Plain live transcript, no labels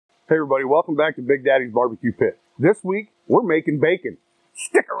Hey everybody, welcome back to Big Daddy's Barbecue Pit. This week, we're making bacon.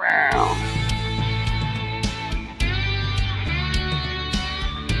 Stick around!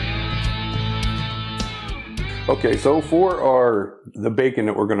 Okay, so for the bacon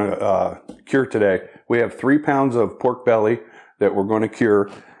that we're gonna cure today, we have 3 pounds of pork belly that we're gonna cure.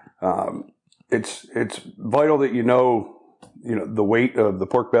 It's vital that you know the weight of the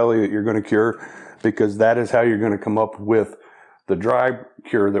pork belly that you're gonna cure, because that is how you're gonna come up with the dry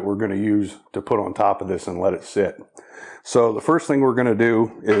cure that we're going to use to put on top of this and let it sit. So the first thing we're going to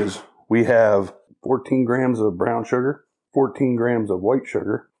do is we have 14 grams of brown sugar, 14 grams of white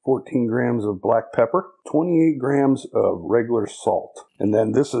sugar, 14 grams of black pepper, 28 grams of regular salt. And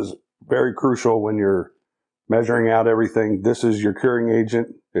then this is very crucial when you're measuring out everything. This is your curing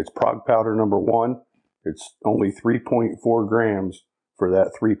agent. It's prog powder number 1. It's only 3.4 grams for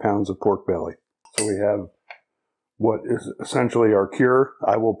that 3 pounds of pork belly. So we have what is essentially our cure.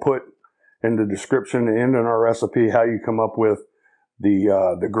 I will put in the description and in our recipe how you come up with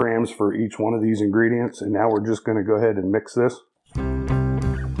the grams for each one of these ingredients. And now we're just going to go ahead and mix this. You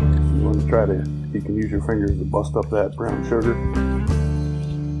want to try to, you can use your fingers to bust up that brown sugar.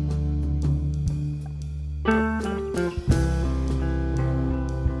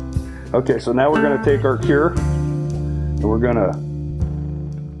 Okay, so now we're going to take our cure and we're going to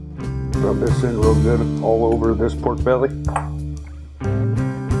rub this in real good all over this pork belly.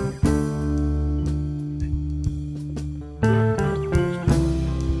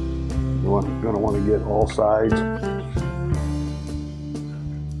 You're going to want to get all sides.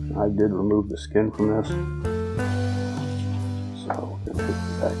 I did remove the skin from this, so we're going to hit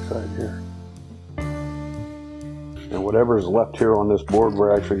the back side here. And whatever is left here on this board,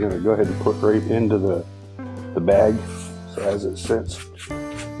 we're actually going to go ahead and put right into the bag. So as it sits,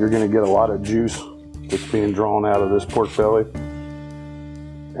 you're going to get a lot of juice that's being drawn out of this pork belly,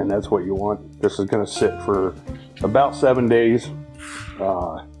 and that's what you want. This is going to sit for about 7 days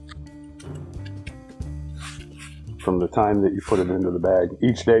from the time that you put it into the bag.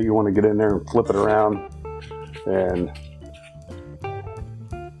 Each day you want to get in there and flip it around and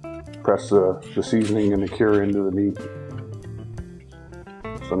press the seasoning and the cure into the meat.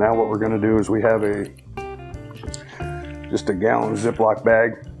 So now what we're going to do is we have just a gallon Ziploc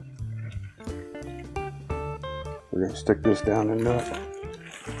bag. We're going to stick this down into it.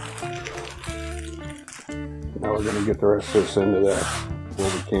 Now we're going to get the rest of this into that where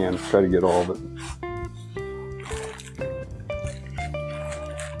we can. Try to get all of it.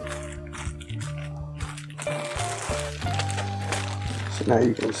 So now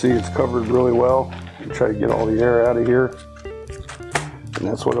you can see it's covered really well. Try to get all the air out of here. And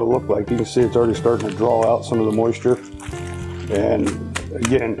that's what it'll look like. You can see it's already starting to draw out some of the moisture. And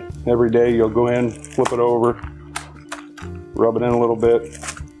again, every day you'll go in, flip it over, rub it in a little bit,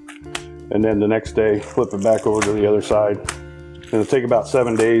 and then the next day flip it back over to the other side. And it'll take about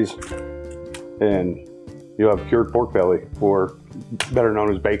 7 days and you'll have cured pork belly, or better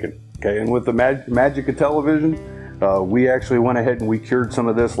known as bacon. Okay, and with the magic of television, we actually went ahead and we cured some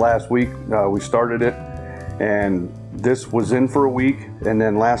of this last week. We started it and this was in for a week, and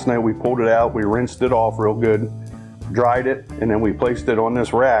then last night we pulled it out, we rinsed it off real good, dried it, and then we placed it on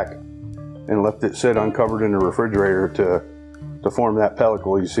this rack and left it sit uncovered in the refrigerator to form that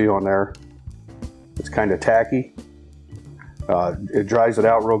pellicle you see on there. It's kind of tacky. It dries it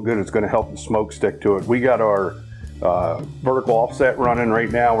out real good. It's going to help the smoke stick to it. We got our vertical offset running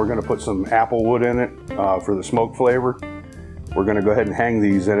right now. We're going to put some apple wood in it for the smoke flavor. We're going to go ahead and hang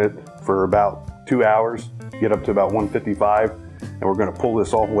these in it for about 2 hours, get up to about 155, and we're going to pull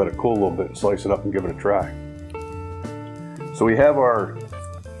this off and let it cool a little bit and slice it up and give it a try. So we have our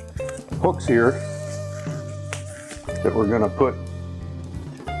hooks here that we're going to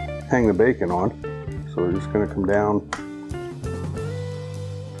hang the bacon on. So we're just going to come down,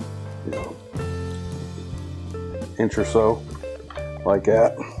 inch or so, like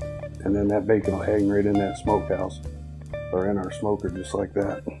that, and then that bacon will hang right in that smokehouse or in our smoker, just like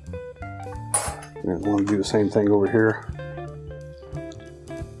that. And we'll do the same thing over here.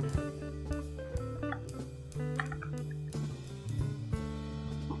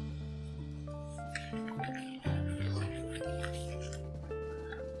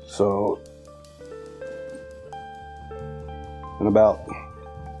 So in about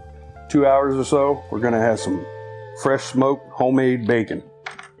 2 hours or so, we're going to have some fresh smoked homemade bacon.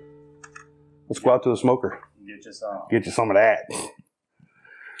 Let's go out to the smoker. Get you some of that.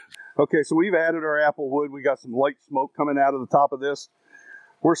 Okay, so we've added our apple wood. We got some light smoke coming out of the top of this.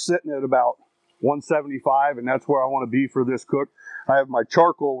 We're sitting at about 175, and that's where I want to be for this cook. I have my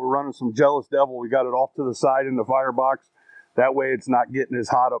charcoal. We're running some Jealous Devil. We got it off to the side in the firebox. That way it's not getting as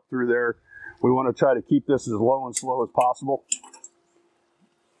hot up through there. We want to try to keep this as low and slow as possible.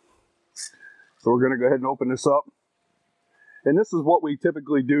 So we're going to go ahead and open this up. And this is what we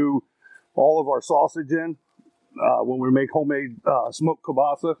typically do all of our sausage in when we make homemade smoked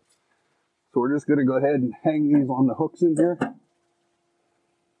kielbasa. So we're just going to go ahead and hang these on the hooks in here.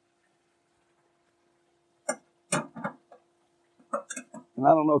 And I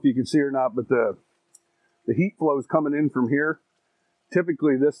don't know if you can see or not, but the heat flow is coming in from here.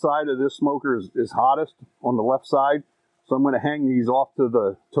 Typically this side of this smoker is hottest on the left side. So I'm going to hang these off to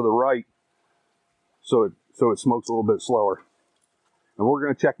the right so it smokes a little bit slower. And we're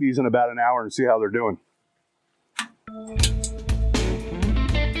going to check these in about an hour and see how they're doing.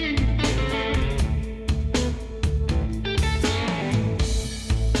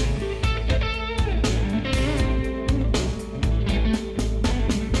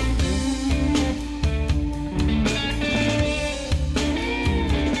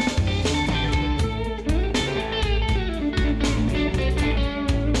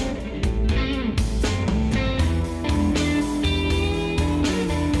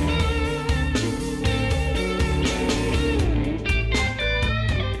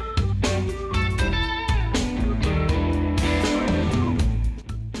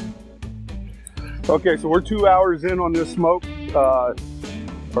 Okay, so we're 2 hours in on this smoke. Our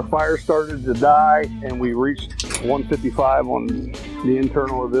fire started to die and we reached 155 on the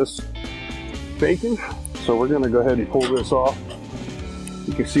internal of this bacon. So we're gonna go ahead and pull this off.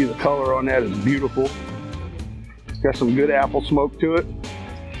 You can see the color on that is beautiful. It's got some good apple smoke to it.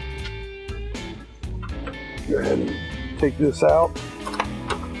 Go ahead and take this out.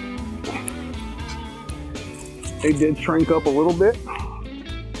 They did shrink up a little bit.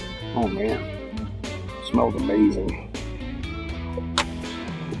 Oh man. Smells amazing.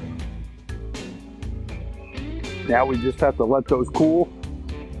 Now we just have to let those cool,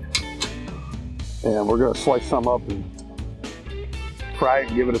 and we're going to slice some up and fry it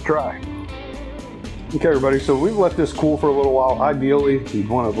and give it a try. Okay everybody, so we've let this cool for a little while. Ideally you'd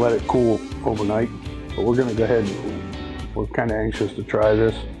want to let it cool overnight, but we're going to go ahead and we're kind of anxious to try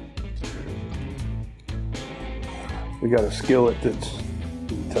this. We got a skillet that's, you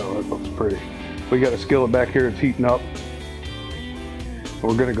can tell that looks pretty. We got a skillet back here, it's heating up. And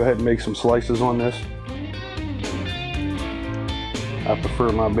we're gonna go ahead and make some slices on this. I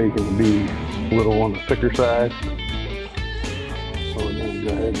prefer my bacon to be a little on the thicker side. So we're gonna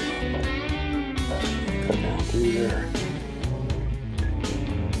go ahead and cut down through there.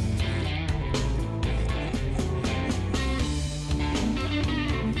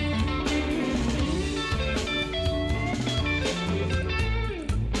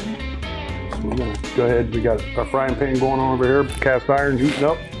 We're going to go ahead, we got our frying pan going on over here, cast iron's heating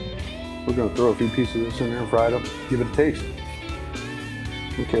up. We're going to throw a few pieces of this in there and fry it up, give it a taste.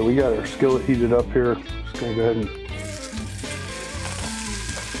 Okay, we got our skillet heated up here. Just going to go ahead and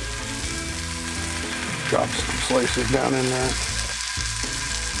drop some slices down in there.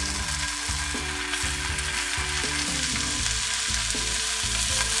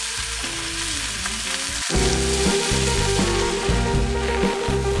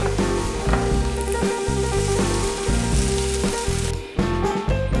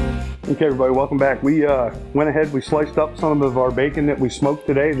 Okay everybody, welcome back. We went ahead, we sliced up some of our bacon that we smoked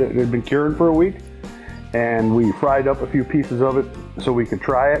today that had been cured for a week, and we fried up a few pieces of it so we could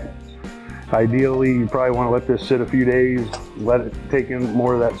try it. Ideally, you probably want to let this sit a few days, let it take in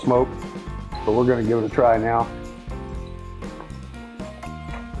more of that smoke, but we're going to give it a try now.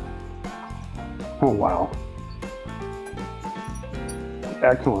 Oh wow.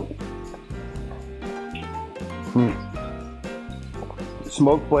 Excellent.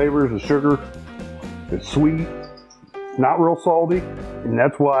 Smoke flavors, the sugar, it's sweet, not real salty, and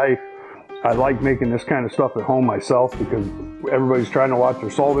that's why I like making this kind of stuff at home myself, because everybody's trying to watch their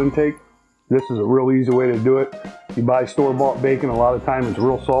salt intake. This is a real easy way to do it. You buy store-bought bacon, a lot of times it's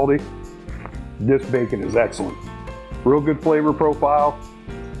real salty. This bacon is excellent. Real good flavor profile,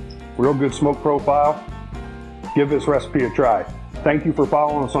 real good smoke profile. Give this recipe a try. Thank you for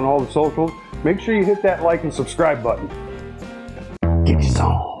following us on all the socials. Make sure you hit that like and subscribe button. Get you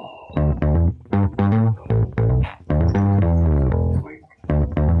some.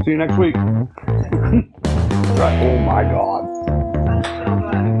 See you next week. Right. Oh my God. I'm so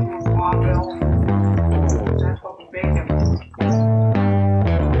glad it's Longville. That's what we're baking.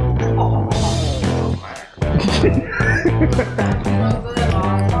 Oh, so good.